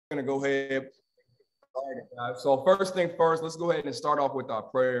going to go ahead. So first thing first, let's go ahead and start off with our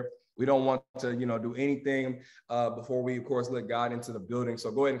prayer. We don't want to, do anything before we, of course, let God into the building.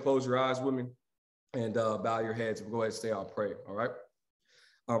 So go ahead and close your eyes with me and bow your heads. We'll go ahead and stay. I'll pray. All right.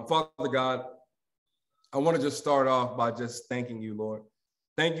 Father God, I want to just start off by just thanking you, Lord.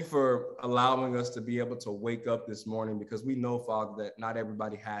 Thank you for allowing us to be able to wake up this morning, because we know, Father, that not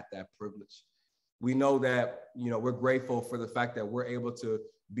everybody had that privilege. We know that, we're grateful for the fact that we're able to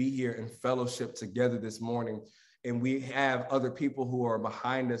be here in fellowship together this morning. And we have other people who are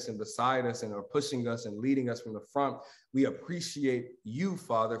behind us and beside us and are pushing us and leading us from the front. We appreciate you,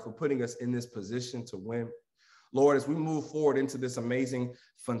 Father, for putting us in this position to win. Lord, as we move forward into this amazing,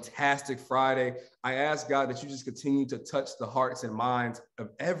 fantastic Friday, I ask God that you just continue to touch the hearts and minds of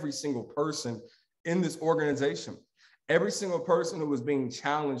every single person in this organization. Every single person who is being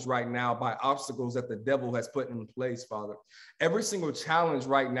challenged right now by obstacles that the devil has put in place, Father. Every single challenge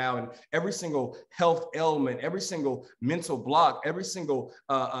right now, and every single health ailment, every single mental block, every single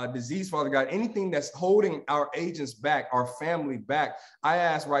disease, Father God, anything that's holding our agents back, our family back, I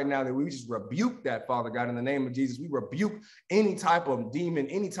ask right now that we just rebuke that, Father God, in the name of Jesus. We rebuke any type of demon,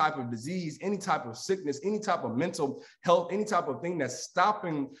 any type of disease, any type of sickness, any type of mental health, any type of thing that's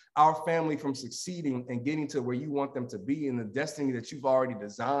stopping our family from succeeding and getting to where you want them to be in the destiny that you've already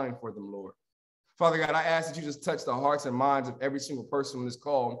designed for them, Lord. Father God, I ask that you just touch the hearts and minds of every single person on this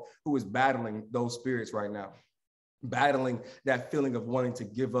call who is battling those spirits right now, battling that feeling of wanting to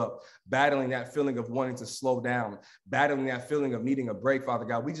give up, battling that feeling of wanting to slow down, battling that feeling of needing a break, Father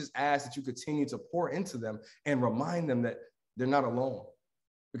God. We just ask that you continue to pour into them and remind them that they're not alone,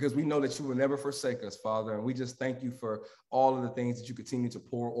 because we know that you will never forsake us, Father. And we just thank you for all of the things that you continue to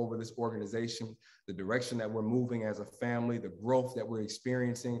pour over this organization, the direction that we're moving as a family, the growth that we're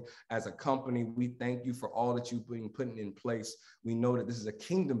experiencing as a company. We thank you for all that you've been putting in place. We know that this is a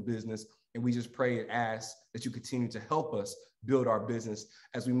kingdom business, and we just pray and ask that you continue to help us build our business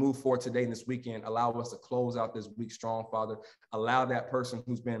as we move forward today and this weekend. Allow us to close out this week strong, Father. Allow that person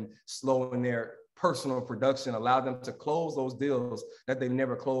who's been slow in their personal production, allow them to close those deals that they've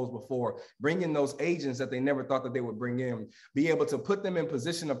never closed before, bring in those agents that they never thought that they would bring in, be able to put them in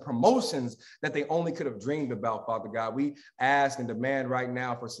position of promotions that they only could have dreamed about, Father God. We ask and demand right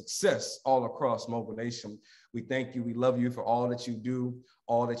now for success all across Mobile Nation. We thank you. We love you for all that you do,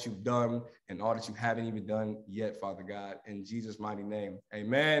 all that you've done, and all that you haven't even done yet, Father God. In Jesus' mighty name,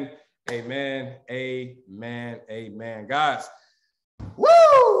 amen, amen, amen, amen. Guys, woo!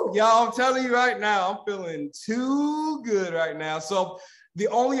 Y'all, I'm telling you right now, I'm feeling too good right now. So the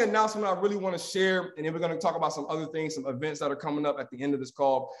only announcement I really want to share, and then we're going to talk about some other things, some events that are coming up at the end of this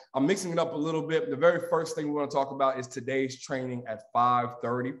call. I'm mixing it up a little bit. The very first thing we want to talk about is today's training at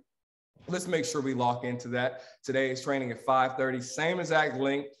 5:30. Let's make sure we lock into that. Today's training at 5:30, same exact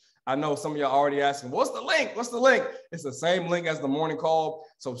link. I know some of y'all already asking, what's the link? What's the link? It's the same link as the morning call.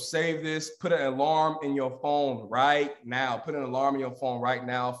 So save this, put an alarm in your phone right now. Put an alarm in your phone right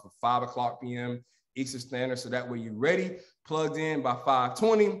now for 5 o'clock p.m. Eastern Standard. So that way you're ready, plugged in by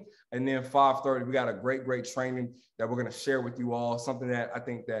 5:20, and then 5:30. We got a great training that we're going to share with you all. Something that I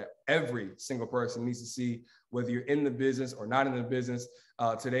think that every single person needs to see, whether you're in the business or not in the business.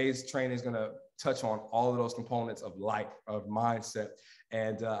 Today's training is going to touch on all of those components of life, of mindset.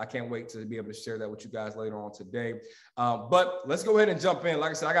 And I can't wait to be able to share that with you guys later on today. But let's go ahead and jump in. Like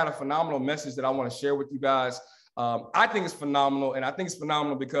I said, I got a phenomenal message that I want to share with you guys. I think it's phenomenal. And I think it's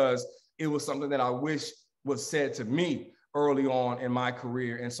phenomenal because it was something that I wish was said to me early on in my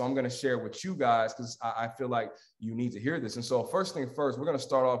career. And so I'm going to share it with you guys because I feel like you need to hear this. And so first thing first, we're going to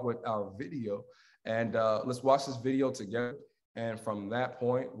start off with our video. And let's watch this video together. And from that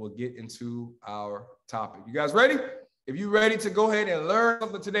point, we'll get into our topic. You guys ready? If you're ready to go ahead and learn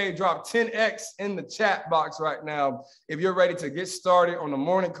something today, drop 10X in the chat box right now. If you're ready to get started on the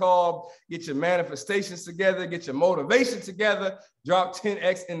morning call, get your manifestations together, get your motivation together, drop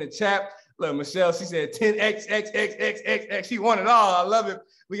 10X in the chat. Look, Michelle, she said 10X, X, X, X, X, X. She won it all. I love it.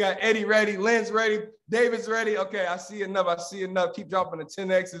 We got Eddie ready, Lynn's ready, David's ready. Okay, I see enough. I see enough. Keep dropping the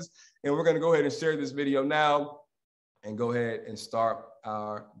 10Xs. And we're going to go ahead and share this video now and go ahead and start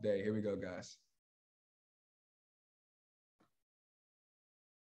our day. Here we go, guys.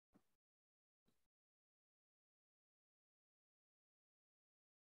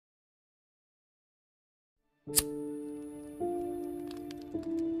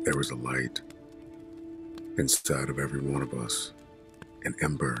 There is a light inside of every one of us, an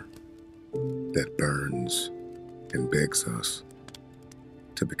ember that burns and begs us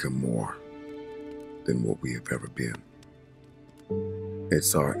to become more than what we have ever been.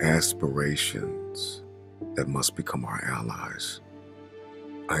 It's our aspirations that must become our allies,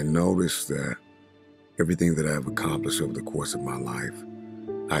 I noticed that everything that I've accomplished over the course of my life,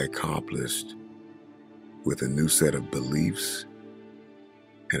 I accomplished with a new set of beliefs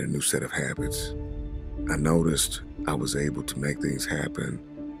and a new set of habits. I noticed I was able to make things happen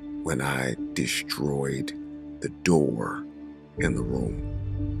when I destroyed the door in the room.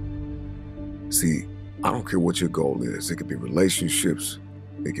 See, I don't care what your goal is. It could be relationships.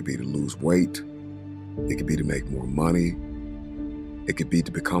 It could be to lose weight. It could be to make more money. It could be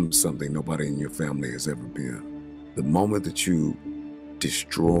to become something nobody in your family has ever been. The moment that you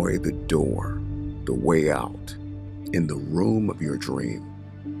destroy the door, the way out, in the room of your dream,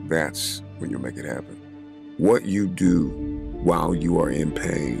 that's when you'll make it happen. What you do while you are in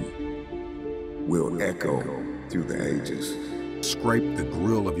pain will echo through the ages. Scrape the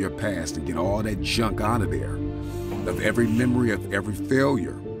grill of your past and get all that junk out of there, of every memory, of every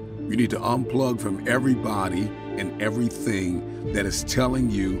failure. You need to unplug from everybody and everything that is telling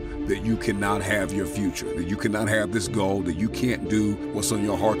you that you cannot have your future, that you cannot have this goal, that you can't do what's on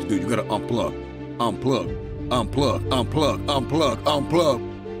your heart to do. You gotta unplug, unplug, unplug, unplug, unplug,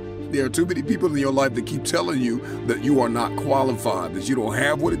 unplug. There are too many people in your life that keep telling you that you are not qualified, that you don't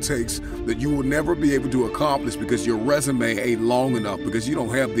have what it takes, that you will never be able to accomplish because your resume ain't long enough, because you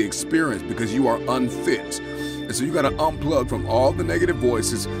don't have the experience, because you are unfit. And so you got to unplug from all the negative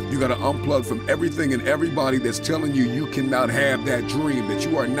voices. You got to unplug from everything and everybody that's telling you you cannot have that dream, that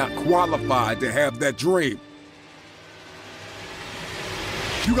you are not qualified to have that dream.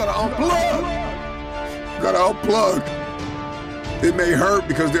 You got to unplug. You got to unplug. It may hurt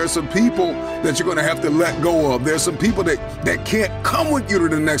because there are some people that you're going to have to let go of. There's some people that can't come with you to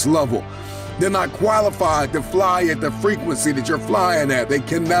the next level. They're not qualified to fly at the frequency that you're flying at. They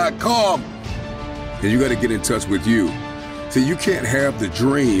cannot come. And you got to get in touch with you. See, you can't have the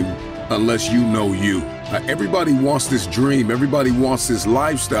dream unless you know you. Everybody wants this dream. Everybody wants this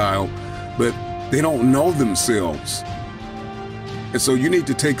lifestyle, but they don't know themselves. And so you need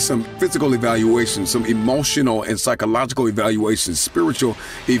to take some physical evaluation, some emotional and psychological evaluation, spiritual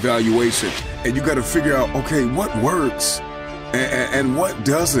evaluation. And you got to figure out, okay, what works and what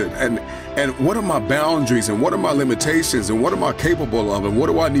doesn't? And what are my boundaries and what are my limitations and what am I capable of and what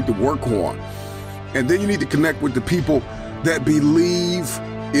do I need to work on? And then you need to connect with the people that believe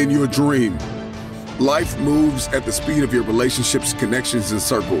in your dream. Life moves at the speed of your relationships, connections, and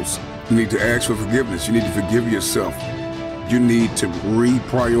circles. You need to ask for forgiveness. You need to forgive yourself. You need to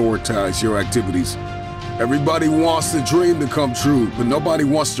reprioritize your activities. Everybody wants the dream to come true, but nobody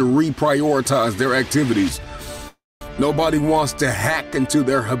wants to reprioritize their activities. Nobody wants to hack into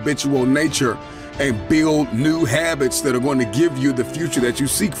their habitual nature and build new habits that are going to give you the future that you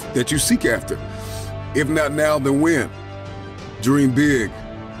seek after. If not now, then when? Dream big,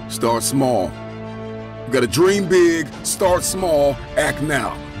 start small. You gotta dream big, start small, act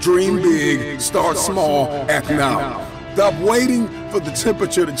now. Dream big, start small, act now. Stop waiting for the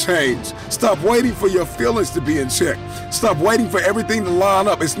temperature to change. Stop waiting for your feelings to be in check. Stop waiting for everything to line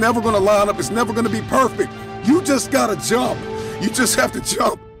up. It's never gonna line up. It's never gonna be perfect. You just gotta jump. You just have to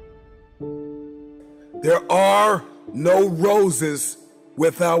jump. There are no roses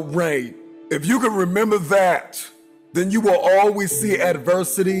without rain. If you can remember that, then you will always see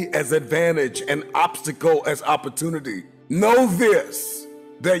adversity as advantage and obstacle as opportunity. Know this,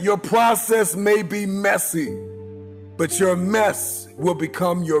 that your process may be messy, but your mess will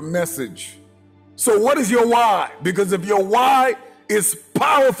become your message. So what is your why? Because if your why is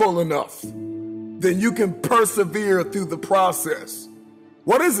powerful enough, then you can persevere through the process.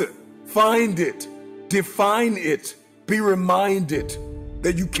 What is it? Find it, define it, be reminded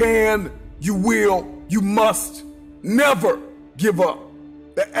that you can, you will, you must never give up.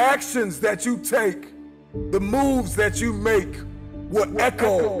 The actions that you take, the moves that you make will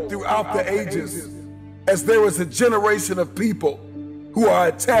echo throughout the ages, as there is a generation of people who are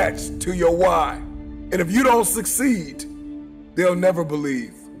attached to your why. And if you don't succeed, they'll never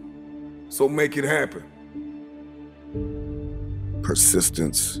believe. So make it happen.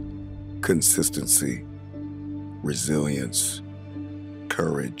 Persistence, consistency, resilience,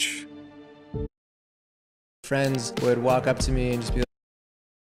 courage. Friends would walk up to me and just be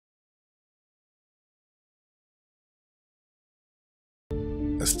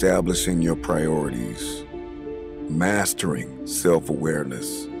like, establishing your priorities, mastering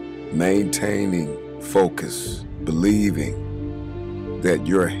self-awareness, maintaining focus, believing that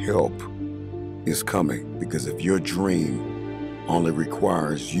your help is coming, because if your dream only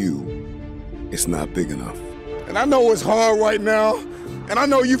requires you, it's not big enough. And I know it's hard right now, and I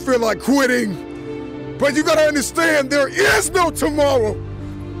know you feel like quitting, but you gotta understand there is no tomorrow.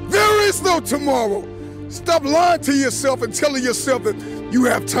 There is no tomorrow. Stop lying to yourself and telling yourself that You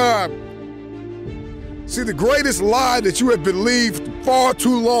have time. See, the greatest lie that you have believed far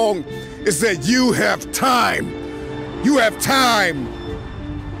too long is that you have time. You have time.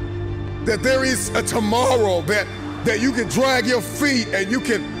 That there is a tomorrow, that you can drag your feet and you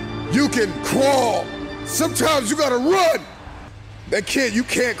can crawl. Sometimes you gotta run. You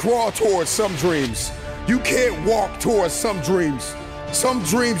can't crawl towards some dreams. You can't walk towards some dreams. Some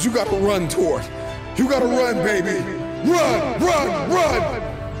dreams you gotta run toward. You gotta run, baby. Run, run, run.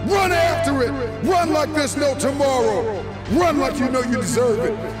 Run after it. Run like there's no tomorrow. Run like you know you deserve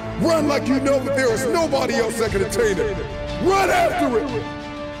it. Run like you know that there is nobody else that can attain it. Run after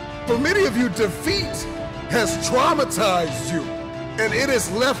it. For many of you, defeat has traumatized you, and it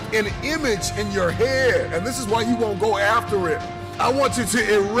has left an image in your head, and this is why you won't go after it. I want you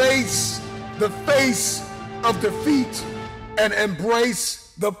to erase the face of defeat and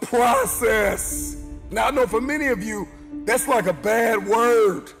embrace the process. Now, I know for many of you, that's like a bad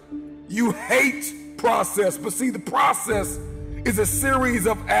word. You hate process, but see, the process is a series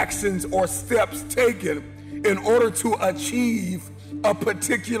of actions or steps taken in order to achieve a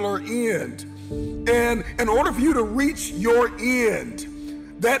particular end. And in order for you to reach your end,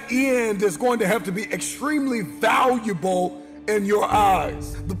 that end is going to have to be extremely valuable in your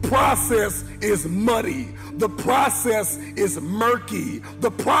eyes. The process is muddy. The process is murky. The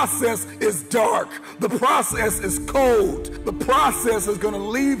process is dark. The process is cold. The process is going to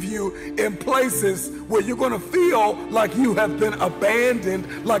leave you in places where you're going to feel like you have been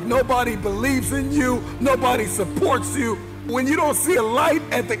abandoned, like nobody believes in you, nobody supports you. When you don't see a light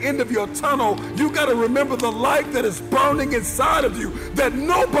at the end of your tunnel, you got to remember the light that is burning inside of you that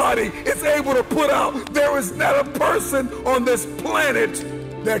nobody is able to put out. There is not a person on this planet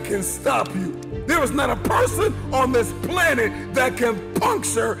that can stop you. There is not a person on this planet that can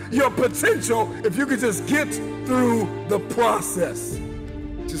puncture your potential if you could just get through the process.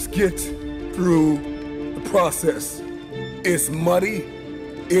 Just get through the process. It's muddy,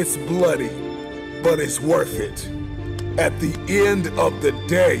 it's bloody, but it's worth it. At the end of the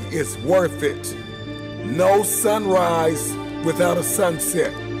day, it's worth it. No sunrise without a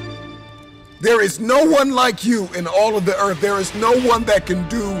sunset. There is no one like you in all of the earth. There is no one that can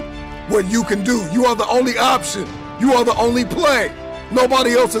do what you can do. You are the only option. You are the only play.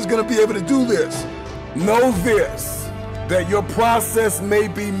 Nobody else is going to be able to do this. Know this, that your process may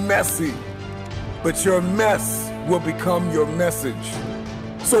be messy, but your mess will become your message.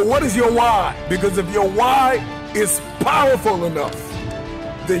 So what is your why? Because if your why is powerful enough,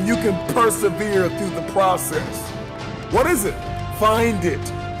 then you can persevere through the process. What is it? Find it,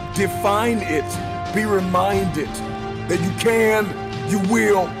 define it, be reminded that you can, you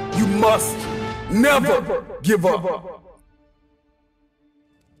will, you must never give up.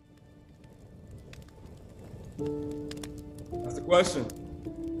 That's the question.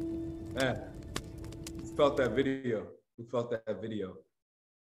 Man, who felt that video? Who felt that video?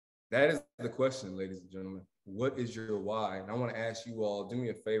 That is the question, ladies and gentlemen. What is your why? And I want to ask you all, do me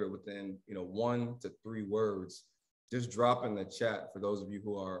a favor, within 1 to 3 words, just drop in the chat, for those of you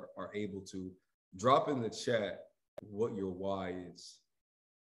who are able to, drop in the chat what your why is.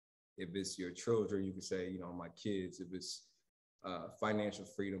 If it's your children, you can say, my kids. If it's financial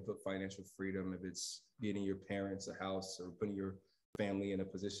freedom, put financial freedom. If it's getting your parents a house or putting your family in a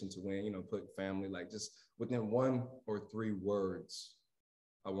position to win, put family. Like, just within 1 or 3 words,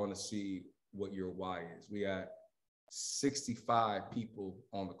 I want to see what your why is. We got 65 people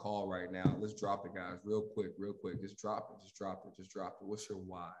on the call right now. Let's drop it, guys, real quick. Just drop it. What's your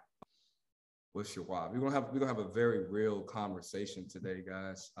why? What's your why? We're gonna have a very real conversation today,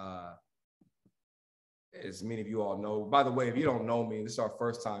 guys. As many of you all know, by the way, if you don't know me, this is our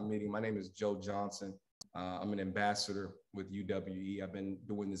first time meeting. My name is Joe Johnson. I'm an ambassador with UWE. I've been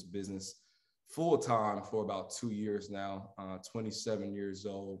doing this business full time for about 2 years now, 27 years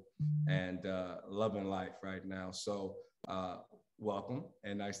old, and loving life right now. So welcome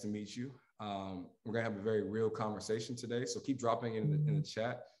and nice to meet you. We're gonna have a very real conversation today. So keep dropping in the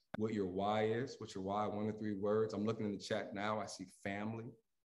chat what your why is, what's your why, 1 to 3 words. I'm looking in the chat now. I see family.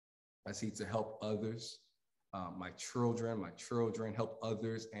 I see to help others, my children, help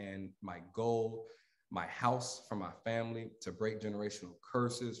others, and my goal, my house for my family, to break generational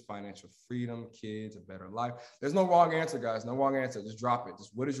curses, financial freedom, kids, a better life. There's no wrong answer, guys. No wrong answer. Just drop it.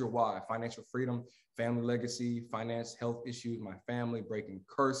 Just what is your why? Financial freedom, family legacy, finance, health issues, my family, breaking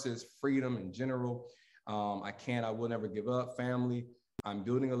curses, freedom in general. I will never give up, family. I'm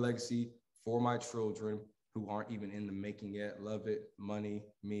building a legacy for my children who aren't even in the making yet. Love it. Money,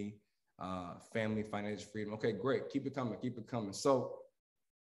 me, family, financial freedom. Okay, great. Keep it coming. So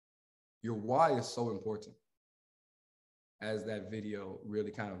your why is so important. as that video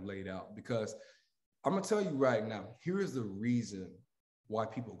really kind of laid out, because I'm gonna tell you right now, here is the reason why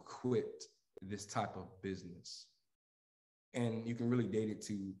people quit this type of business. And you can really date it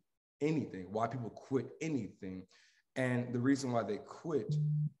to anything, why people quit anything. And the reason why they quit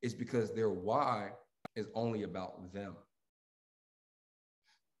is because their why is only about them.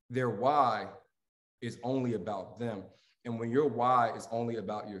 Their why is only about them. And when your why is only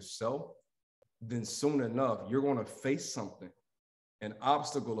about yourself, then soon enough, you're going to face something, an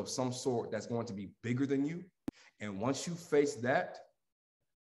obstacle of some sort that's going to be bigger than you. And once you face that,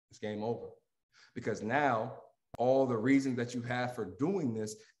 it's game over. Because now all the reasons that you have for doing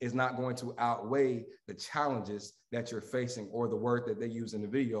this is not going to outweigh the challenges that you're facing, or the word that they use in the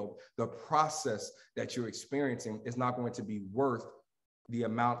video, the process that you're experiencing is not going to be worth the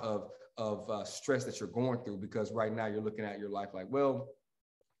amount of stress that you're going through. Because right now you're looking at your life like, well,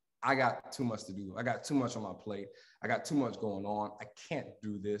 I got too much to do. I got too much on my plate. I got too much going on. I can't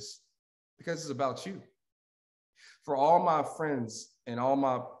do this, because it's about you. For all my friends and all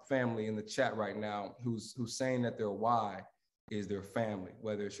my family in the chat right now who's saying that their why is their family,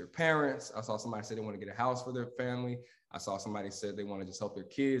 whether it's your parents. I saw somebody say they want to get a house for their family. I saw somebody said they want to just help their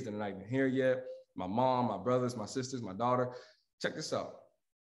kids. They're not even here yet. My mom, my brothers, my sisters, my daughter. Check this out.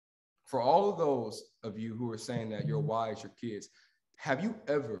 For all of those of you who are saying that your why is your kids, have you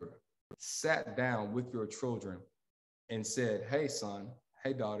ever sat down with your children and said, hey, son,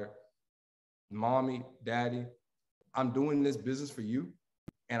 hey, daughter, mommy, daddy, I'm doing this business for you,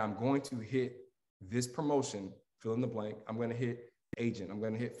 and I'm going to hit this promotion, fill in the blank. I'm going to hit agent. I'm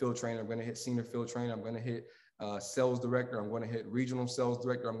going to hit field trainer. I'm going to hit senior field trainer. I'm going to hit sales director. I'm going to hit regional sales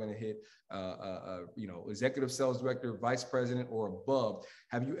director. I'm going to hit, executive sales director, vice president, or above.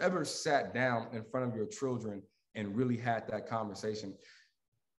 Have you ever sat down in front of your children and really had that conversation?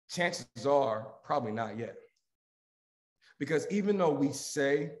 Chances are probably not yet. Because even though we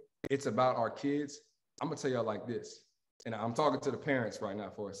say it's about our kids, I'm gonna tell y'all like this, and I'm talking to the parents right now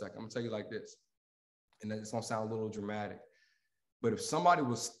for a second. I'm gonna tell you like this, and it's gonna sound a little dramatic, but if somebody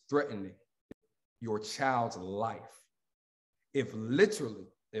was threatening your child's life, if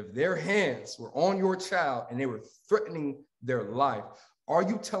their hands were on your child and they were threatening their life, are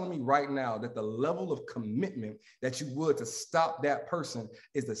you telling me right now that the level of commitment that you would to stop that person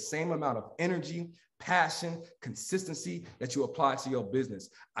is the same amount of energy, passion, consistency that you apply to your business?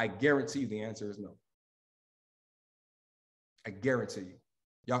 I guarantee you the answer is no. I guarantee you.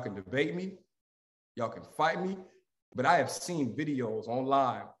 Y'all can debate me, y'all can fight me, but I have seen videos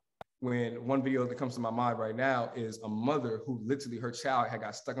online when one video that comes to my mind right now is a mother who literally, her child had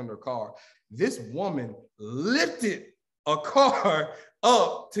got stuck under a car. This woman lifted a car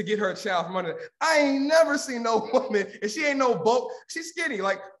up to get her child from under. I ain't never seen no woman, and she ain't no bulk, she's skinny,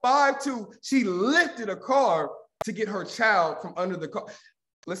 like 5'2". She lifted a car to get her child from under the car.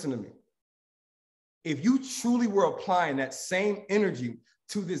 Listen to me. If you truly were applying that same energy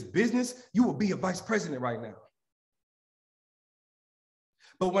to this business, you would be a vice president right now.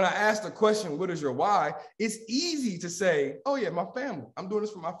 But when I ask the question, what is your why? It's easy to say, oh yeah, my family. I'm doing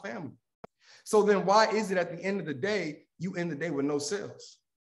this for my family. So then why is it at the end of the day, you end the day with no sales?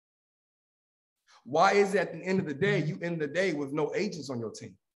 Why is it at the end of the day, you end the day with no agents on your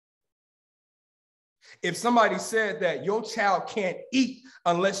team? If somebody said that your child can't eat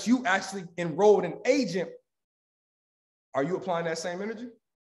unless you actually enrolled an agent, are you applying that same energy,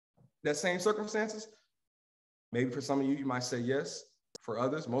 that same circumstances? Maybe for some of you, you might say yes. For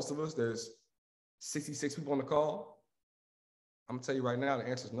others, most of us, there's 66 people on the call. I'm gonna tell you right now, the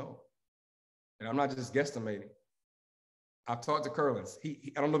answer is no. And I'm not just guesstimating. I've talked to Curlins.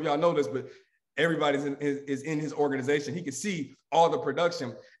 I don't know if y'all know this, but everybody's is in his organization. He can see all the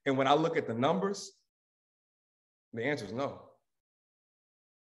production. And when I look at the numbers, the answer is no.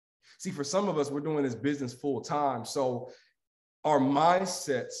 See, for some of us, we're doing this business full time. So our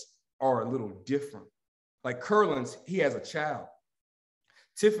mindsets are a little different. Like Curlins, he has a child.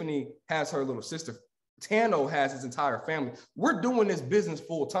 Tiffany has her little sister. Tano has his entire family. We're doing this business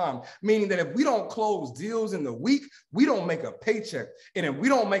full time, meaning that if we don't close deals in the week, we don't make a paycheck. And if we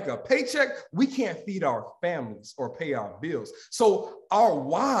don't make a paycheck, we can't feed our families or pay our bills. So our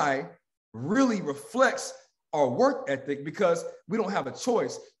why really reflects our work ethic, because we don't have a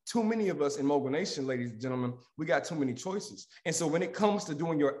choice. Too many of us in Mogul Nation, ladies and gentlemen, we got too many choices. And so when it comes to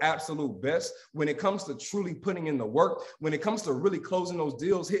doing your absolute best, when it comes to truly putting in the work, when it comes to really closing those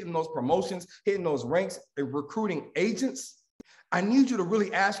deals, hitting those promotions, hitting those ranks, and recruiting agents, I need you to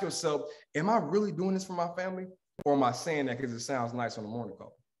really ask yourself, am I really doing this for my family? Or am I saying that because it sounds nice on the morning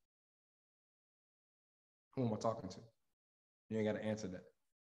call? Who am I talking to? You ain't got to answer that.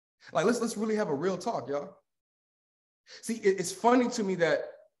 Like, let's really have a real talk, y'all. See, it's funny to me that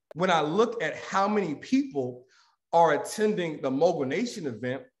when I look at how many people are attending the Mogul Nation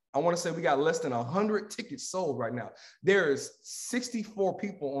event, I want to say we got less than 100 tickets sold right now. There is 64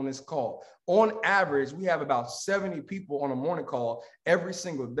 people on this call. On average, we have about 70 people on a morning call every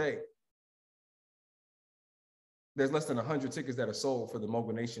single day. There's less than 100 tickets that are sold for the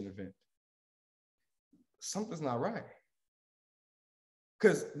Mogul Nation event. Something's not right.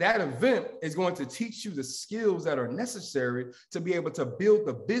 Because that event is going to teach you the skills that are necessary to be able to build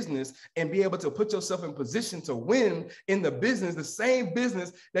the business and be able to put yourself in position to win in the business, the same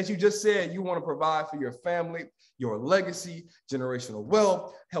business that you just said you want to provide for your family, your legacy, generational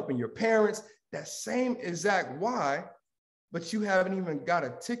wealth, helping your parents, that same exact why, but you haven't even got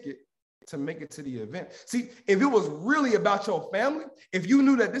a ticket to make it to the event. See, if it was really about your family, if you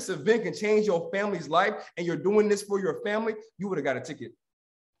knew that this event can change your family's life and you're doing this for your family, you would have got a ticket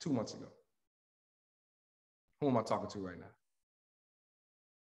 2 months ago. Who am I talking to right now?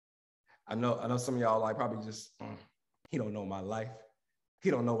 I know some of y'all like probably just, he don't know my life. He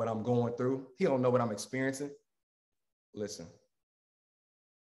don't know what I'm going through. He don't know what I'm experiencing. Listen,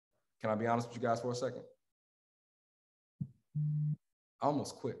 can I be honest with you guys for a second? I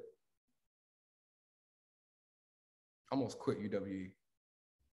almost quit. I almost quit UWE.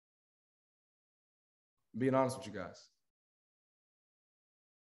 Being honest with you guys.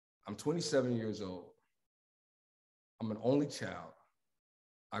 I'm 27 years old. I'm an only child.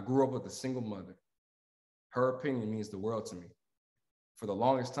 I grew up with a single mother. Her opinion means the world to me. For the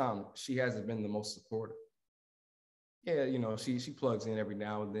longest time, she hasn't been the most supportive. Yeah, you know, she plugs in every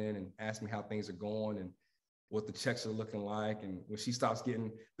now and then and asks me how things are going and what the checks are looking like. And when she stops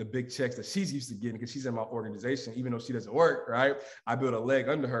getting the big checks that she's used to getting, because she's in my organization, even though she doesn't work, right? I build a leg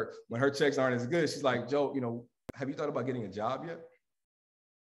under her. When her checks aren't as good, she's like, Joe, you know, have you thought about getting a job yet?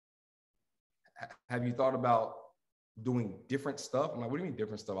 Have you thought about doing different stuff? I'm like, what do you mean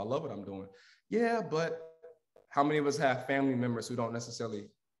different stuff? I love what I'm doing. Yeah, but how many of us have family members who don't necessarily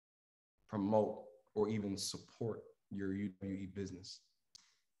promote or even support your UWE business?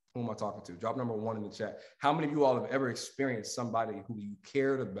 Who am I talking to? Drop number 1 in the chat. How many of you all have ever experienced somebody who you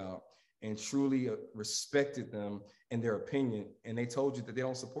cared about and truly respected them and their opinion, and they told you that they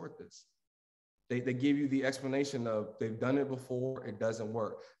don't support this? They give you the explanation of they've done it before, it doesn't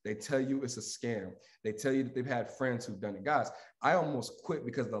work. They tell you it's a scam. They tell you that they've had friends who've done it. Guys, I almost quit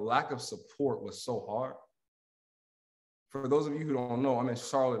because the lack of support was so hard. For those of you who don't know, I'm in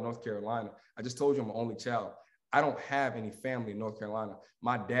Charlotte, North Carolina. I just told you I'm an only child. I don't have any family in North Carolina.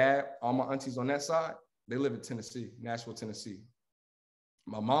 My dad, all my aunties on that side, they live in Tennessee, Nashville, Tennessee.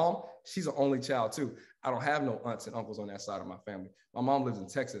 My mom, she's an only child too. I don't have no aunts and uncles on that side of my family. My mom lives in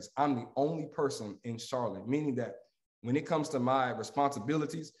Texas. I'm the only person in Charlotte, meaning that when it comes to my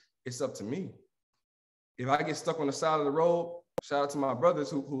responsibilities, it's up to me. If I get stuck on the side of the road, shout out to my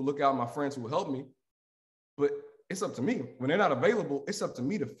brothers who look out, my friends who help me, but it's up to me. When they're not available, it's up to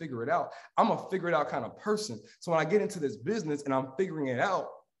me to figure it out. I'm a figure it out kind of person. So when I get into this business and I'm figuring it out,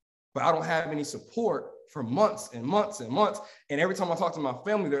 but I don't have any support for months and months and months. And every time I talk to my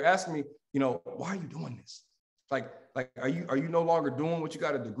family, they're asking me, you know, why are you doing this? Like, are you no longer doing what you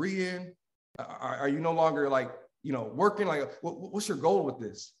got a degree in? Are you no longer like, you know, working? Like, what's your goal with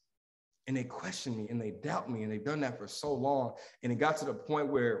this? And they question me and they doubt me. And they've done that for so long. And it got to the point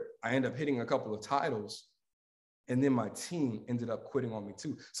where I end up hitting a couple of titles. And then my team ended up quitting on me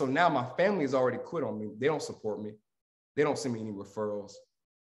too. So now my family has already quit on me. They don't support me. They don't send me any referrals.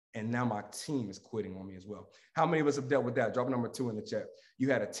 And now my team is quitting on me as well. How many of us have dealt with that? Drop number 2 in the chat. You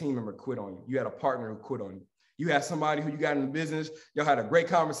had a team member quit on you. You had a partner who quit on you. You had somebody who you got in the business. Y'all had a great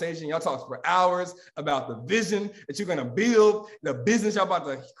conversation. Y'all talked for hours about the vision that you're going to build, the business y'all about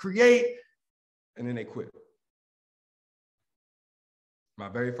to create, and then they quit. My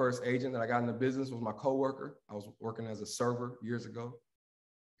very first agent that I got in the business was my coworker. I was working as a server years ago.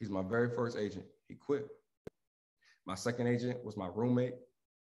 He's my very first agent. He quit. My second agent was my roommate.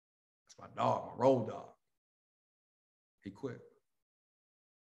 That's my dog, my road dog. He quit.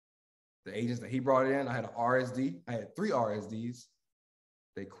 The agents that he brought in, I had an RSD. I had 3 RSDs.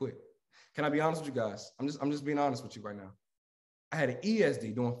 They quit. Can I be honest with you guys? I'm just being honest with you right now. I had an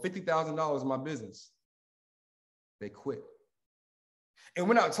ESD doing $50,000 in my business. They quit. And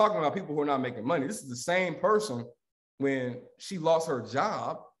we're not talking about people who are not making money. This is the same person when she lost her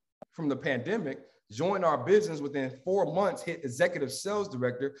job from the pandemic, joined our business within 4 months, hit executive sales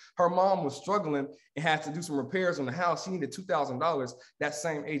director. Her mom was struggling and had to do some repairs on the house. She needed $2,000. That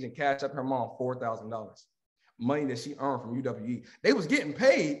same agent cashed up her mom $4,000, money that she earned from UWE. They was getting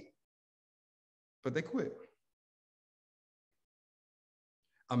paid, but they quit.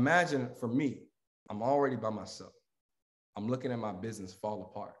 Imagine for me, I'm already by myself. I'm looking at my business fall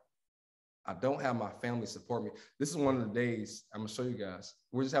apart. I don't have my family support me. This is one of the days I'm gonna show you guys.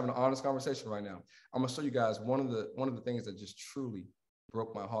 We're just having an honest conversation right now. I'm gonna show you guys one of the things that just truly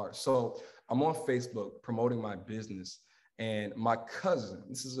broke my heart. So I'm on Facebook promoting my business, and my cousin,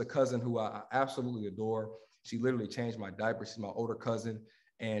 this is a cousin who I absolutely adore. She literally changed my diaper. She's my older cousin.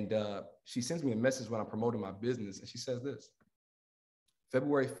 And she sends me a message when I'm promoting my business. And she says this,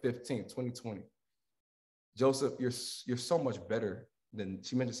 February 15th, 2020. Joseph, you're so much better than,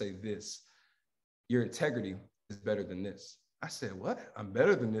 she meant to say this, your integrity is better than this. I said, what? I'm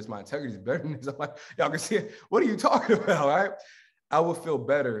better than this. My integrity is better than this. I'm like, y'all can see it. What are you talking about, right? I will feel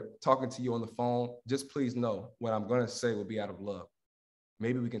better talking to you on the phone. Just please know what I'm going to say will be out of love.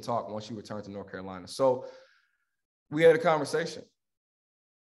 Maybe we can talk once you return to North Carolina. So we had a conversation,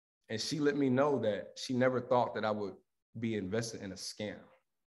 and she let me know that she never thought that I would be invested in a scam.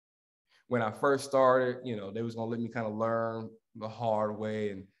 When I first started, you know, they was going to let me kind of learn the hard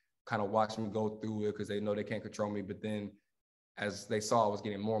way and kind of watch me go through it because they know they can't control me. But then as they saw I was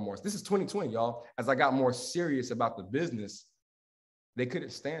getting more and more, this is 2020, y'all. As I got more serious about the business, they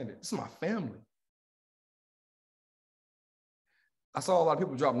couldn't stand it. This is my family. I saw a lot of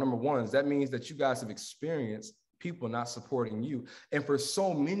people drop number ones. That means that you guys have experienced people not supporting you. And for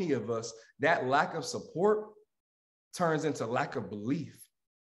so many of us, that lack of support turns into lack of belief.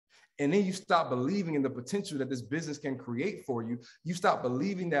 And then you stop believing in the potential that this business can create for you. You stop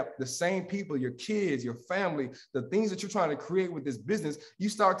believing that the same people, your kids, your family, the things that you're trying to create with this business, you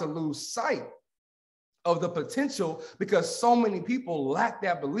start to lose sight of the potential because so many people lack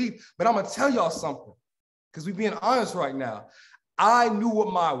that belief. But I'm gonna tell y'all something, because we're being honest right now. I knew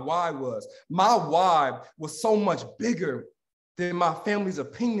what my why was. My why was so much bigger than my family's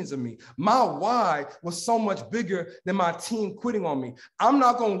opinions of me. My why was so much bigger than my team quitting on me. I'm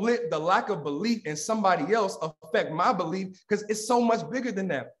not going to let the lack of belief in somebody else affect my belief because it's so much bigger than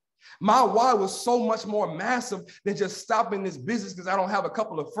that. My why was so much more massive than just stopping this business because I don't have a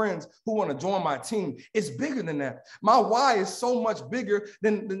couple of friends who want to join my team. It's bigger than that. My why is so much bigger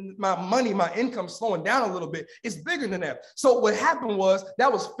than my money, my income slowing down a little bit. It's bigger than that. So what happened was,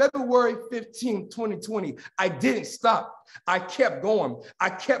 that was February 15, 2020. I didn't stop. I kept going.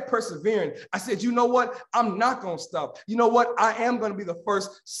 I kept persevering. I said, you know what? I'm not going to stop. You know what? I am going to be the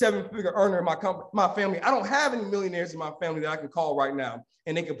first 7-figure earner in my family. I don't have any millionaires in my family that I can call right now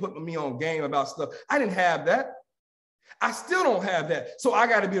and they can put me on game about stuff. I didn't have that. I still don't have that. So I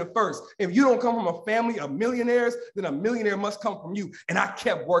got to be the first. If you don't come from a family of millionaires, then a millionaire must come from you. And I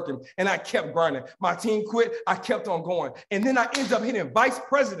kept working and I kept grinding. My team quit. I kept on going. And then I ended up hitting vice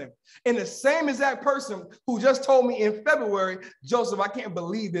president. And the same exact person who just told me in February, Joseph, I can't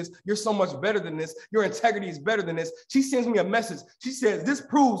believe this. You're so much better than this. Your integrity is better than this. She sends me a message. She says, this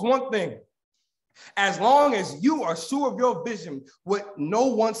proves one thing. As long as you are sure of your vision, what no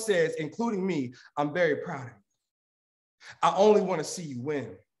one says, including me, I'm very proud of you. I only want to see you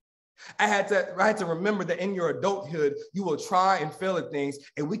win. I had to remember that in your adulthood, you will try and fail at things,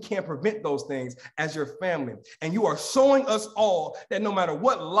 and we can't prevent those things as your family. And you are showing us all that no matter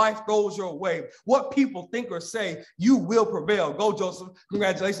what life goes your way, what people think or say, you will prevail. Go, Joseph.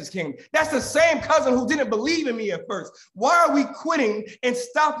 Congratulations, King. That's the same cousin who didn't believe in me at first. Why are we quitting and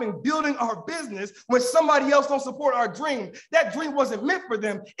stopping building our business when somebody else don't support our dream? That dream wasn't meant for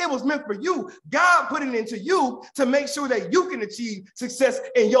them. It was meant for you. God put it into you to make sure that you can achieve success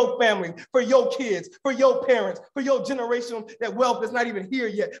in your family, for your kids, for your parents, for your generation that wealth is not even here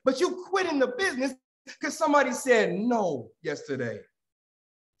yet. But you quit in the business because somebody said no yesterday.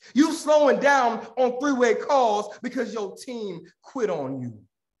 You slowing down on three-way calls because your team quit on you.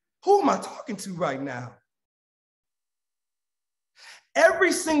 Who am I talking to right now?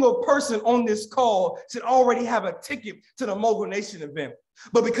 Every single person on this call should already have a ticket to the Mogul Nation event.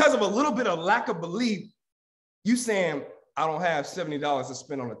 But because of a little bit of lack of belief, you saying, I don't have $70 to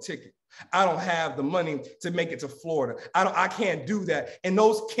spend on a ticket. I don't have the money to make it to Florida. I can't do that. And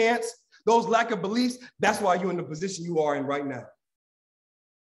those can'ts, those lack of beliefs, that's why you're in the position you are in right now.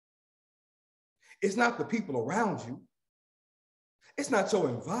 It's not the people around you. It's not your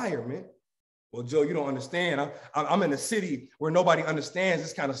environment. Well, Joe, you don't understand. I'm in a city where nobody understands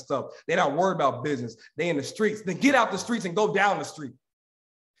this kind of stuff. They're not worried about business. They in the streets. Then get out the streets and go down the street.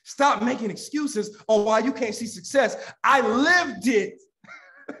 Stop making excuses on why you can't see success. I lived it.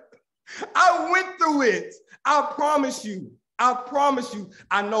 I went through it. I promise you,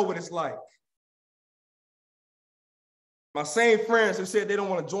 I know what it's like. My same friends who said they don't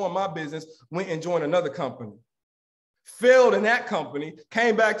want to join my business went and joined another company, failed in that company,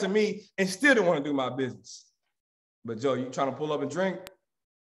 came back to me and still didn't want to do my business. But Joe, you trying to pull up and drink?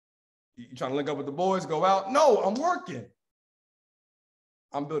 You trying to link up with the boys, go out? No, I'm working.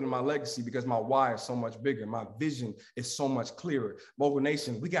 I'm building my legacy because my why is so much bigger. My vision is so much clearer. Mogul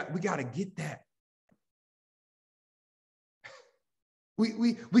Nation, we got to get that.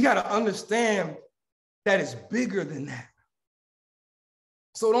 We got to understand that it's bigger than that.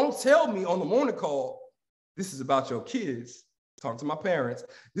 So don't tell me on the morning call, this is about your kids. Talk to my parents.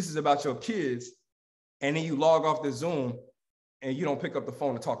 This is about your kids. And then you log off the Zoom and you don't pick up the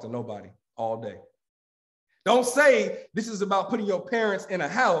phone to talk to nobody all day. Don't say this is about putting your parents in a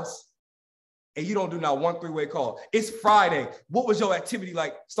house and you don't do not one three-way call. It's Friday. What was your activity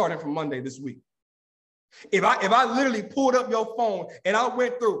like starting from Monday this week? If I literally pulled up your phone and I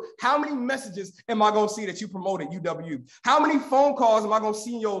went through, how many messages am I going to see that you promoted UW? How many phone calls am I going to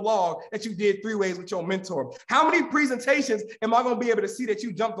see in your log that you did 3 ways with your mentor? How many presentations am I going to be able to see that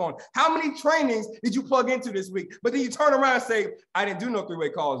you jumped on? How many trainings did you plug into this week? But then you turn around and say, I didn't do no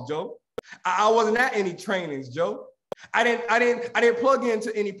 3-way calls, Joe. I wasn't at any trainings, Joe. I didn't plug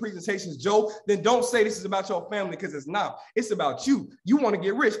into any presentations, Joe. Then don't say this is about your family, because it's not. It's about you. You want to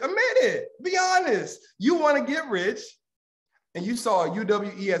get rich. Admit it. Be honest. You want to get rich, and you saw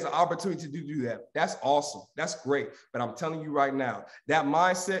UWE as an opportunity to do that. That's awesome. That's great. But I'm telling you right now, that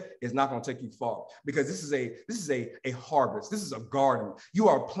mindset is not going to take you far, because this is a harvest. This is a garden. You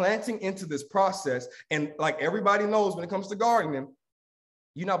are planting into this process, and like everybody knows, when it comes to gardening,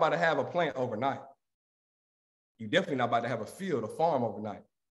 you're not about to have a plant overnight. You're definitely not about to have a field, a farm overnight.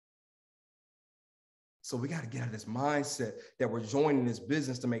 So we got to get out of this mindset that we're joining this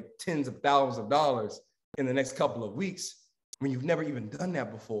business to make tens of thousands of dollars in the next couple of weeks when you've never even done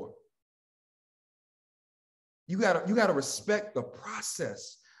that before. You gotta respect the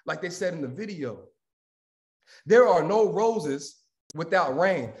process. Like they said in the video, there are no roses without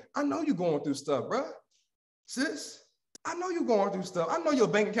rain. I know you're going through stuff, bro. Sis, I know you're going through stuff. I know your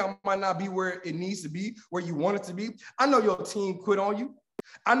bank account might not be where it needs to be, where you want it to be. I know your team quit on you.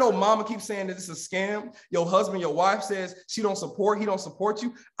 I know mama keeps saying that it's a scam. Your husband, your wife says he don't support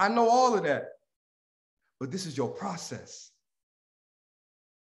you. I know all of that. But this is your process.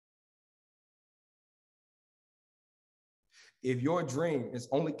 If your dream is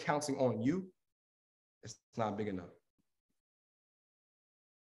only counting on you, it's not big enough.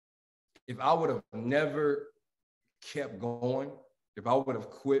 If I would have never kept going, if I would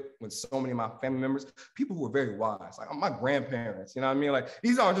have quit with so many of my family members, people who were very wise, like my grandparents, you know what I mean? Like,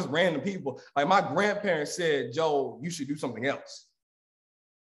 these aren't just random people. Like, my grandparents said, Joe, you should do something else.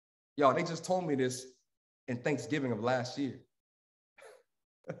 Y'all, they just told me this in Thanksgiving of last year.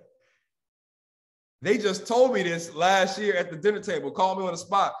 They just told me this last year at the dinner table, called me on the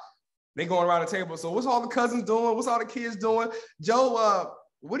spot. They going around the table. So what's all the cousins doing? What's all the kids doing? Joe,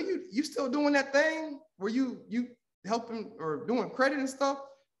 what are you still doing that thing? Were you helping or doing credit and stuff?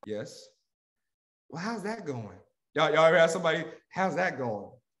 Yes. Well, how's that going? Y'all ever ask somebody, how's that going?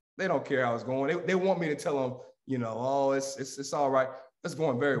 They don't care how it's going. They want me to tell them, you know, oh, it's all right. It's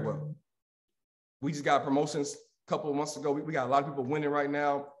going very well. We just got promotions a couple of months ago. We got a lot of people winning right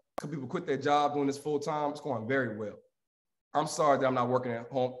now. A couple people quit their job doing this full time. It's going very well. I'm sorry that I'm not working at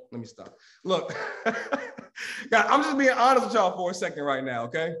home. Let me stop. Look, God, I'm just being honest with y'all for a second right now,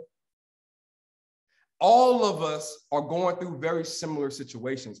 okay? All of us are going through very similar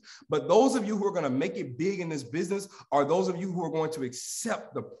situations, but those of you who are going to make it big in this business are those of you who are going to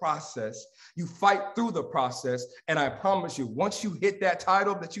accept the process. You fight through the process, and I promise you, once you hit that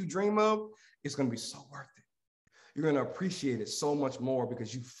title that you dream of, it's going to be so worth it. You're going to appreciate it so much more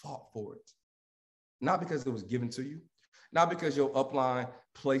because you fought for it, not because it was given to you, not because your upline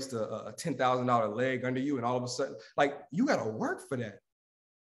placed a $10,000 leg under you and all of a sudden, like, you got to work for that.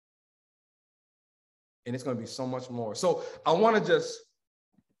 And it's going to be so much more. So I want to just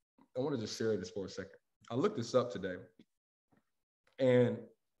share this for a second. I looked this up today, and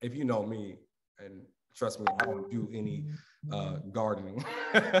if you know me, and trust me, I don't do any gardening.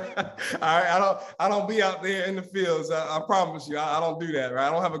 All right, I don't be out there in the fields. I promise you, I don't do that. Right,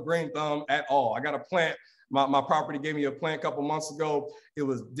 I don't have a green thumb at all. I got a plant. My property gave me a plant a couple months ago. It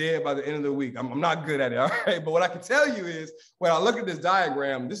was dead by the end of the week. I'm not good at it. All right, but what I can tell you is, when I look at this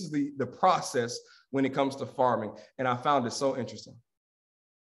diagram, this is the process when it comes to farming. And I found it so interesting.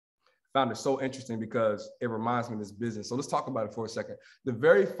 Because it reminds me of this business. So let's talk about it for a second. The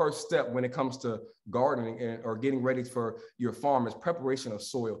very first step when it comes to gardening or getting ready for your farm is preparation of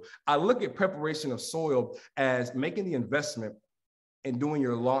soil. I look at preparation of soil as making the investment and doing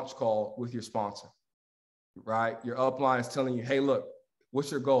your launch call with your sponsor, right? Your upline is telling you, hey, look,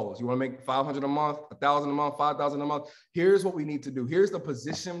 what's your goals? You want to make 500 a month, 1,000 a month, 5,000 a month? Here's what we need to do. Here's the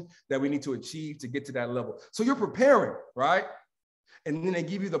position that we need to achieve to get to that level. So you're preparing, right? and then they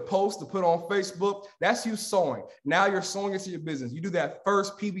give you the post to put on Facebook. That's you sowing. Now you're sowing into your business. You do that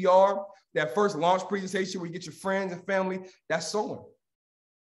first PBR, that first launch presentation where you get your friends and family, that's sowing.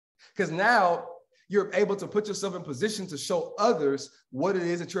 Because now you're able to put yourself in position to show others what it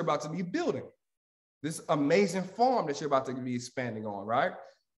is that you're about to be building. This amazing farm that you're about to be expanding on, right?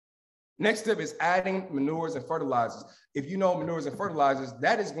 Next step is adding manures and fertilizers. If you know manures and fertilizers,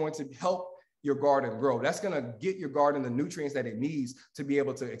 that is going to help your garden grow. That's going to get your garden the nutrients that it needs to be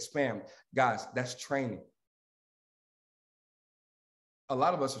able to expand. Guys, that's training. A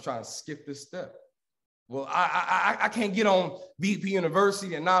lot of us are trying to skip this step. Well, I can't get on VP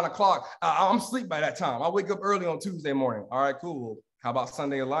University at 9 o'clock. I'm asleep by that time. I wake up early on Tuesday morning. All right, cool. How about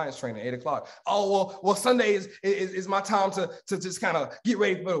Sunday Alliance training, 8 o'clock? Oh, well, Sunday is my time to just kind of get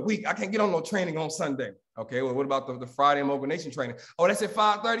ready for the week. I can't get on no training on Sunday. Okay, well, what about the Friday Mogul Nation training? Oh, that's at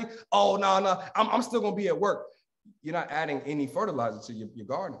 5:30? Oh, no, I'm still going to be at work. You're not adding any fertilizer to your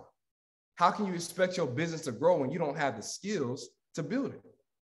garden. How can you expect your business to grow when you don't have the skills to build it?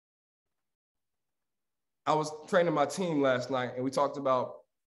 I was training my team last night, and we talked about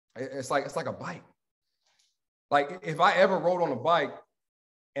it's like a bike. Like if I ever rode on a bike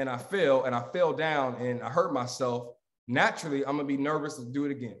and I fell down and I hurt myself, naturally I'm gonna be nervous to do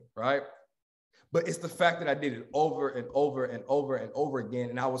it again, right? But it's the fact that I did it over and over and over and over again,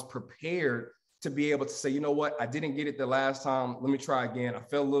 and I was prepared to be able to say, you know what, I didn't get it the last time, let me try again. I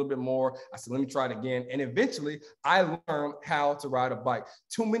fell a little bit more, I said, let me try it again. And eventually I learned how to ride a bike.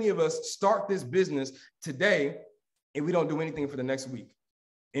 Too many of us start this business today and we don't do anything for the next week.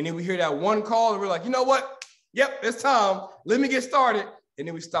 And then we hear that one call and we're like, you know what? Yep, it's time. Let me get started. And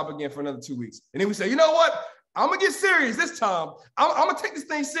then we stop again for another 2 weeks. And then we say, you know what? I'm going to get serious this time. I'm going to take this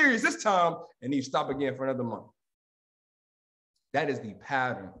thing serious this time. And then you stop again for another month. That is the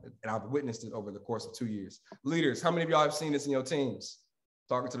pattern. And I've witnessed it over the course of 2 years. Leaders, how many of y'all have seen this in your teams?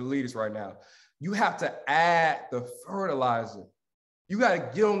 Talking to the leaders right now. You have to add the fertilizer. You got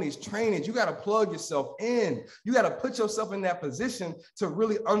to get on these trainings. You got to plug yourself in. You got to put yourself in that position to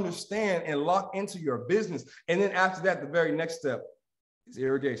really understand and lock into your business. And then after that, the very next step is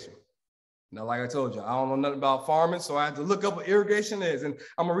irrigation. Now, like I told you, I don't know nothing about farming, so I had to look up what irrigation is. And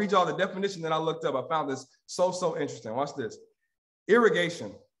I'm going to read y'all the definition that I looked up. I found this so interesting. Watch this.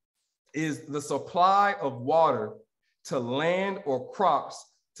 Irrigation is the supply of water to land or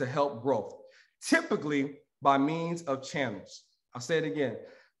crops to help growth, typically by means of channels. I'll say it again.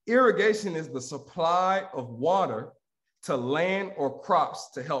 Irrigation is the supply of water to land or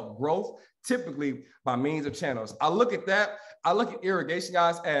crops to help growth, typically by means of channels. I look at that. I look at irrigation,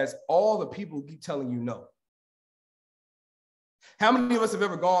 guys, as all the people who keep telling you no. How many of us have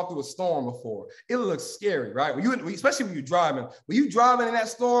ever gone through a storm before? It looks scary, right? Especially when you're driving. When you're driving in that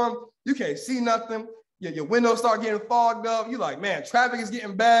storm, you can't see nothing. Your windows start getting fogged up. You're like, man, traffic is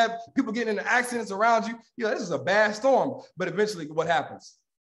getting bad. People getting into accidents around you. You're like, this is a bad storm. But eventually, what happens?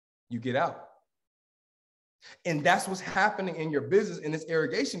 You get out. And that's what's happening in your business in this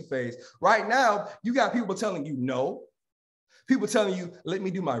irrigation phase. Right now, you got people telling you no. People telling you, let me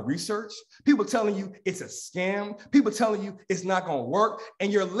do my research. People telling you it's a scam. People telling you it's not going to work.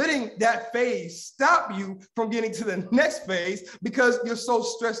 And you're letting that phase stop you from getting to the next phase because you're so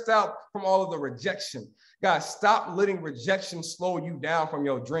stressed out from all of the rejection. Guys, stop letting rejection slow you down from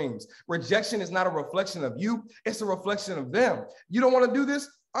your dreams. Rejection is not a reflection of you. It's a reflection of them. You don't want to do this?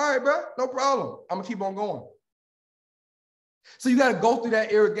 All right, bro, no problem. I'm going to keep on going. So you got to go through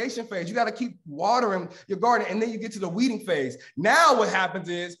that irrigation phase. You got to keep watering your garden, and then you get to the weeding phase. Now what happens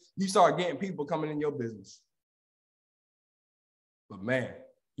is you start getting people coming in your business. But man,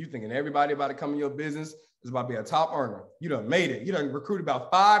 you thinking everybody about to come in your business is about to be a top earner. You done made it. You done recruited about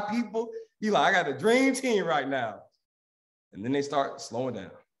 5 people. You like, I got a dream team right now. And then they start slowing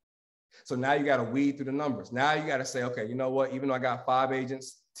down. So now you got to weed through the numbers. Now you got to say, okay, you know what? Even though I got 5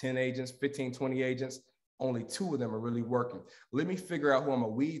 agents, 10 agents, 15, 20 agents, only 2 of them are really working. Let me figure out who I'm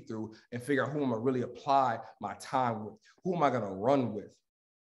going to weed through and figure out who I'm going to really apply my time with. Who am I going to run with?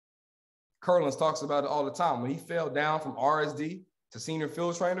 Curlins talks about it all the time. When he fell down from RSD to senior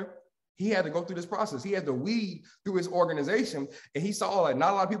field trainer, he had to go through this process. He had to weed through his organization. And he saw like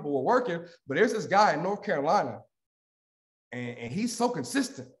not a lot of people were working, but there's this guy in North Carolina, and he's so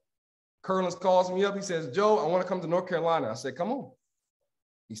consistent. Curlins calls me up. He says, Joe, I want to come to North Carolina. I said, come on.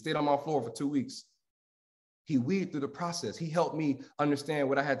 He stayed on my floor for 2 weeks. He weeded through the process. He helped me understand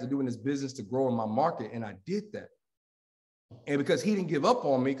what I had to do in this business to grow in my market, and I did that. And because he didn't give up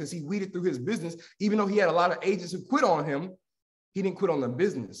on me, because he weeded through his business, even though he had a lot of agents who quit on him, he didn't quit on the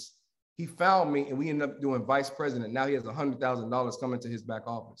business. He found me, and we ended up doing vice president. Now he has $100,000 coming to his back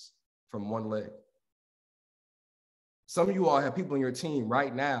office from one leg. Some of you all have people on your team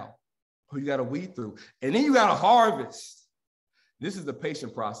right now who you got to weed through. And then you got to harvest. This is the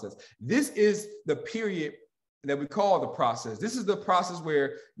patient process. This is the period that we call the process. This is the process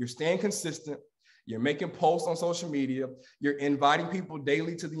where you're staying consistent. You're making posts on social media. You're inviting people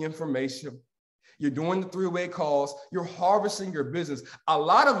daily to the information. You're doing the three-way calls. You're harvesting your business. A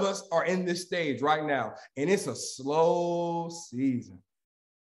lot of us are in this stage right now, and it's a slow season.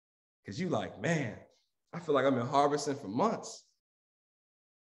 Because you like, man, I feel like I've been harvesting for months.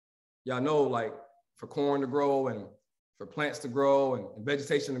 Y'all know, like, for corn to grow and for plants to grow and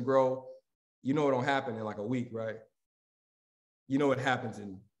vegetation to grow, you know it don't happen in like a week, right? You know it happens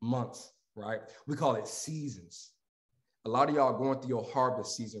in months, right? We call it seasons. A lot of y'all are going through your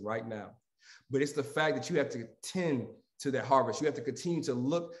harvest season right now. But it's the fact that you have to tend to that harvest. You have to continue to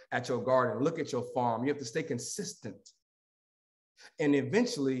look at your garden, look at your farm. You have to stay consistent. And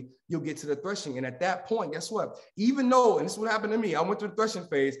eventually you'll get to the threshing. And at that point, guess what? Even though, and this is what happened to me, I went through the threshing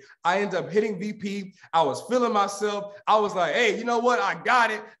phase, I ended up hitting VP. I was feeling myself. I was like, hey, you know what? I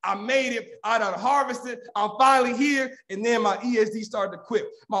got it. I made it. I done harvested. I'm finally here. And then my ESD started to quit.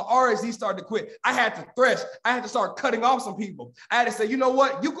 My RSD started to quit. I had to thresh. I had to start cutting off some people. I had to say, you know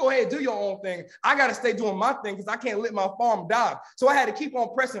what? You go ahead and do your own thing. I got to stay doing my thing because I can't let my farm die. So I had to keep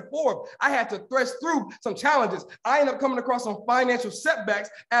on pressing forward. I had to thresh through some challenges. I ended up coming across some financial setbacks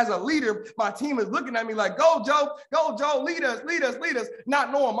as a leader. My team is looking at me like, go, Joe, lead us,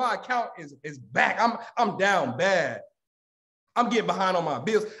 not knowing my account is back. I'm down bad. I'm getting behind on my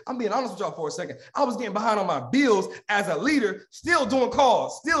bills. I'm being honest with y'all for a second. I was getting behind on my bills as a leader, still doing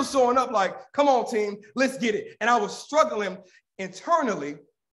calls, still showing up like, come on, team, let's get it. And I was struggling internally,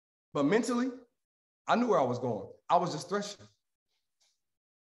 but mentally, I knew where I was going. I was just threshing.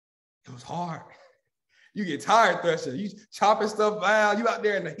 It was hard. You get tired threshing. You chopping stuff out. You out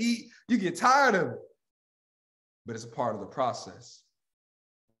there in the heat. You get tired of it. But it's a part of the process.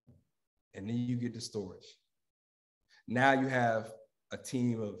 And then you get to storage. Now you have a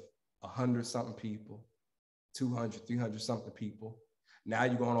team of 100-something people, 200, 300-something people. Now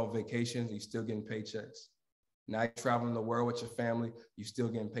you're going on vacations and you're still getting paychecks. Now you're traveling the world with your family. You're still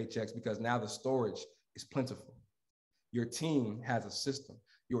getting paychecks because now the storage is plentiful. Your team has a system.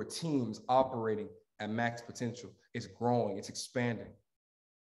 Your team's operating at max potential. It's growing, it's expanding.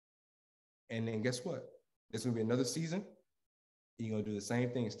 And then guess what? There's gonna be another season. You're gonna do the same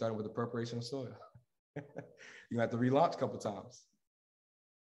thing, starting with the preparation of soil. You're gonna have to relaunch a couple of times.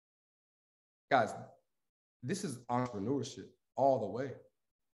 Guys, this is entrepreneurship all the way.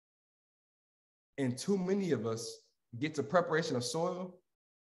 And too many of us get to preparation of soil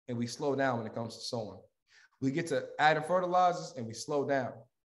and we slow down when it comes to sowing. We get to adding fertilizers and we slow down.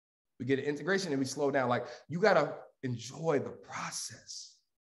 We get an integration and we slow down. Like, you gotta enjoy the process.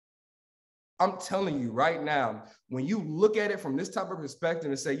 I'm telling you right now, when you look at it from this type of perspective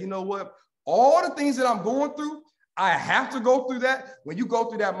and say, you know what, all the things that I'm going through, I have to go through that. When you go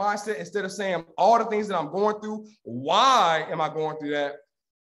through that mindset, instead of saying all the things that I'm going through, why am I going through that?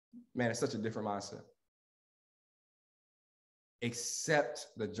 Man, it's such a different mindset. Accept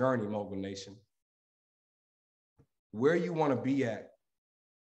the journey, Mogul Nation. Where you want to be at,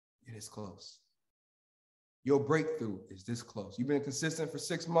 it is close. Your breakthrough is this close. You've been consistent for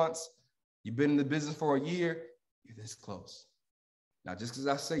 6 months. You've been in the business for a year. You're this close. Now, just because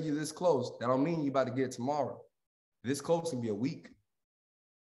I say you're this close, that don't mean you're about to get it tomorrow. This close can be a week.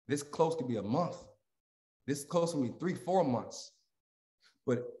 This close can be a month. This close can be 3-4 months.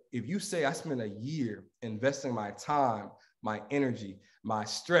 But if you say I spent a year investing my time, my energy, my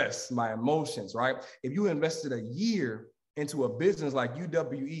stress, my emotions, right? If you invested a year into a business like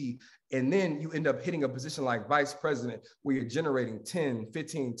UWE, and then you end up hitting a position like vice president where you're generating $10,000,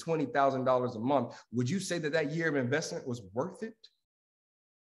 $15,000, $20,000 a month, would you say that that year of investment was worth it?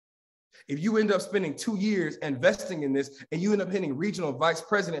 If you end up spending 2 years investing in this and you end up hitting regional vice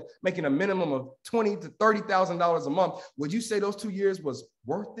president, making a minimum of $20,000 to $30,000 a month, would you say those 2 years was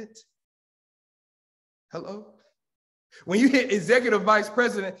worth it? Hello? When you hit executive vice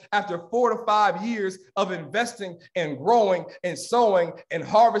president after 4 to 5 years of investing and growing and sowing and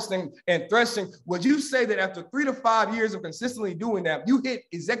harvesting and threshing, would you say that after 3 to 5 years of consistently doing that, you hit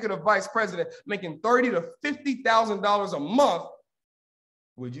executive vice president making $30,000 to $50,000 a month?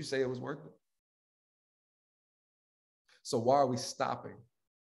 Would you say it was worth it? So why are we stopping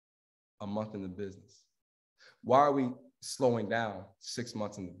a month in the business? Why are we slowing down 6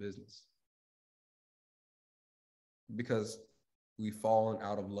 months in the business? Because we've fallen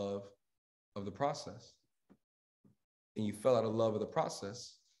out of love of the process. And you fell out of love of the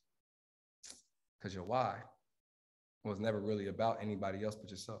process because your why was never really about anybody else but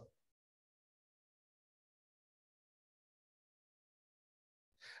yourself.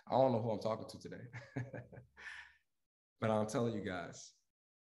 I don't know who I'm talking to today. But I'm telling you guys,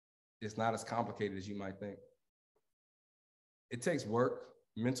 it's not as complicated as you might think. It takes work,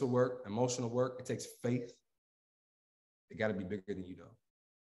 mental work, emotional work. It takes faith. It got to be bigger than you, though.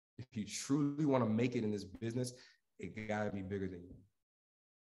 If you truly want to make it in this business, it got to be bigger than you.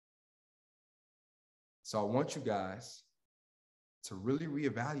 So I want you guys to really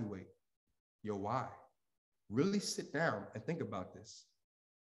reevaluate your why. Really sit down and think about this.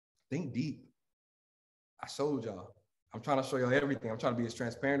 Think deep. I showed y'all. I'm trying to show y'all everything. I'm trying to be as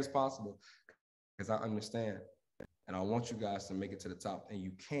transparent as possible because I understand. And I want you guys to make it to the top. And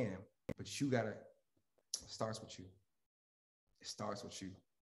you can, but you gotta, it starts with you. It starts with you.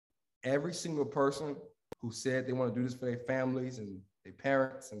 Every single person who said they want to do this for their families and their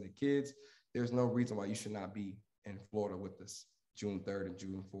parents and their kids, there's no reason why you should not be in Florida with us June 3rd and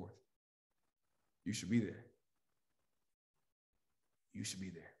June 4th. You should be there. You should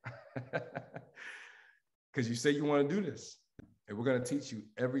be there. Because you say you want to do this. And we're going to teach you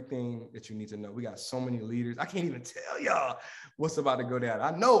everything that you need to know. We got so many leaders. I can't even tell y'all what's about to go down.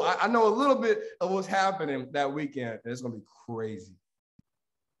 I know a little bit of what's happening that weekend. And it's going to be crazy.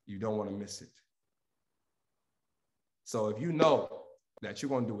 You don't want to miss it. So if you know that you're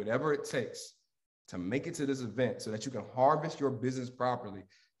going to do whatever it takes to make it to this event so that you can harvest your business properly,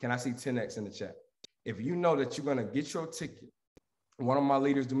 can I see 10X in the chat? If you know that you're going to get your ticket, one of my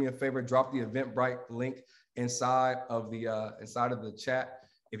leaders, do me a favor, drop the Eventbrite link inside of the chat.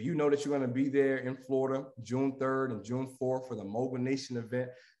 If you know that you're going to be there in Florida, June 3rd and June 4th for the Mogul Nation event,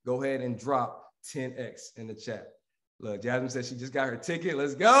 go ahead and drop 10X in the chat. Look, Jasmine said she just got her ticket.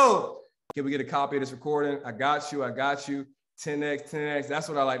 Let's go. Can we get a copy of this recording? I got you. I got you. 10X. That's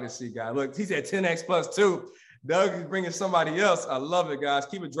what I like to see, guys. Look, he said 10X plus 2. Doug is bringing somebody else. I love it, guys.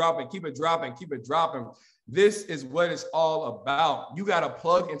 Keep it dropping. Keep it dropping. Keep it dropping. This is what it's all about. You got to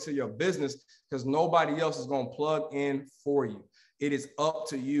plug into your business because nobody else is going to plug in for you. It is up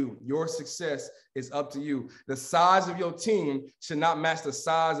to you. Your success is up to you. The size of your team should not match the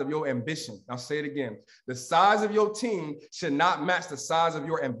size of your ambition. I'll say it again. The size of your team should not match the size of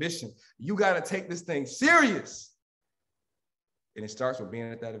your ambition. You got to take this thing serious. And it starts with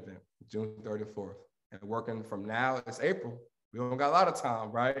being at that event, June 3rd and 4th. And working from now, it's April. We don't got a lot of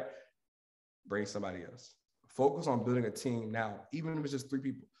time, right? Bring somebody else. Focus on building a team now, even if it's just 3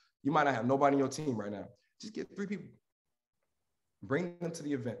 people. You might not have nobody in your team right now. Just get 3 people. Bring them to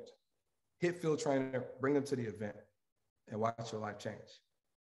the event. Hit field trainer, bring them to the event, and watch your life change.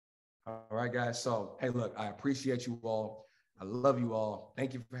 All right, guys. So, hey, look, I appreciate you all. I love you all.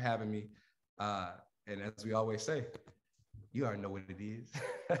 Thank you for having me. And as we always say, you already know what it is.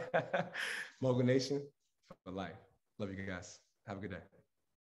 Mogul Nation for life. Love you guys. Have a good day.